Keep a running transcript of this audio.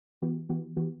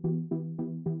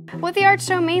What the art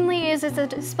show mainly is a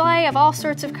display of all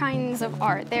sorts of kinds of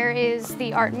art. There is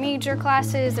the art major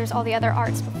classes, there's all the other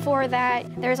arts before that.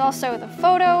 There's also the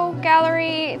photo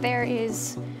gallery, there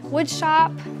is wood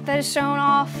shop that is shown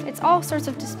off. It's all sorts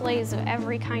of displays of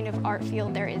every kind of art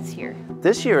field there is here.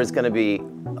 This year is going to be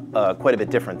quite a bit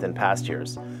different than past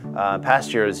years.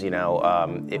 Past years,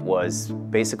 it was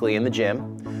basically in the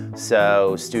gym.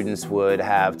 So students would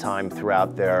have time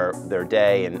throughout their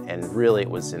day, and really it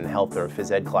was in health or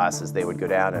phys ed classes. They would go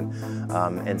down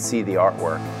and see the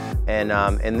artwork.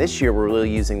 And this year we're really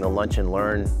using the lunch and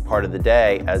learn part of the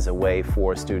day as a way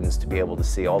for students to be able to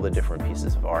see all the different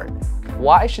pieces of art.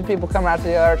 Why should people come out to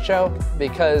the art show?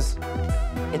 Because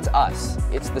it's us,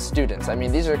 it's the students. I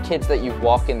mean, these are kids that you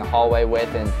walk in the hallway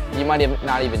with and you might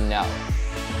not even know.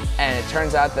 And it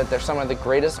turns out that they're some of the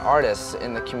greatest artists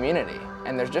in the community.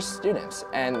 And they're just students.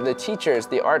 And the teachers,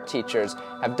 the art teachers,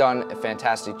 have done a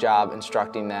fantastic job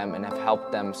instructing them and have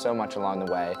helped them so much along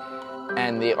the way.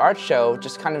 And the art show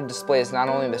just kind of displays not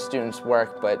only the students'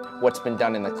 work, but what's been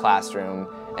done in the classroom,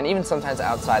 and even sometimes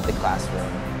outside the classroom.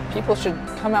 People should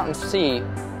come out and see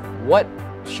what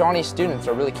Shawnee students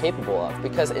are really capable of,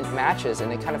 because it matches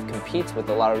and it kind of competes with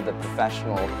a lot of the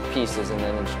professional pieces in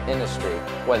the industry,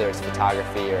 whether it's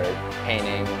photography or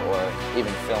painting or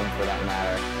even film for that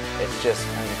matter. It's just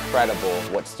incredible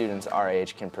what students our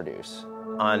age can produce.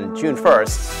 On June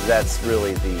 1st, that's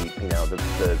really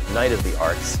the night of the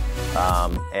arts,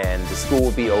 and the school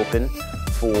will be open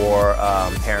for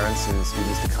parents and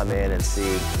students to come in and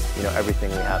see everything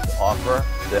we have to offer.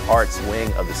 The arts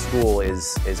wing of the school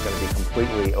is going to be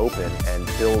completely open and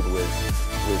filled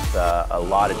with a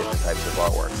lot of different types of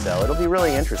artwork. So it'll be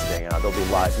really interesting. There'll be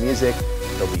live music,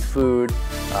 there'll be food,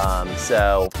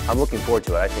 so I'm looking forward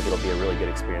to it. I think it'll be a really good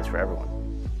experience for everyone.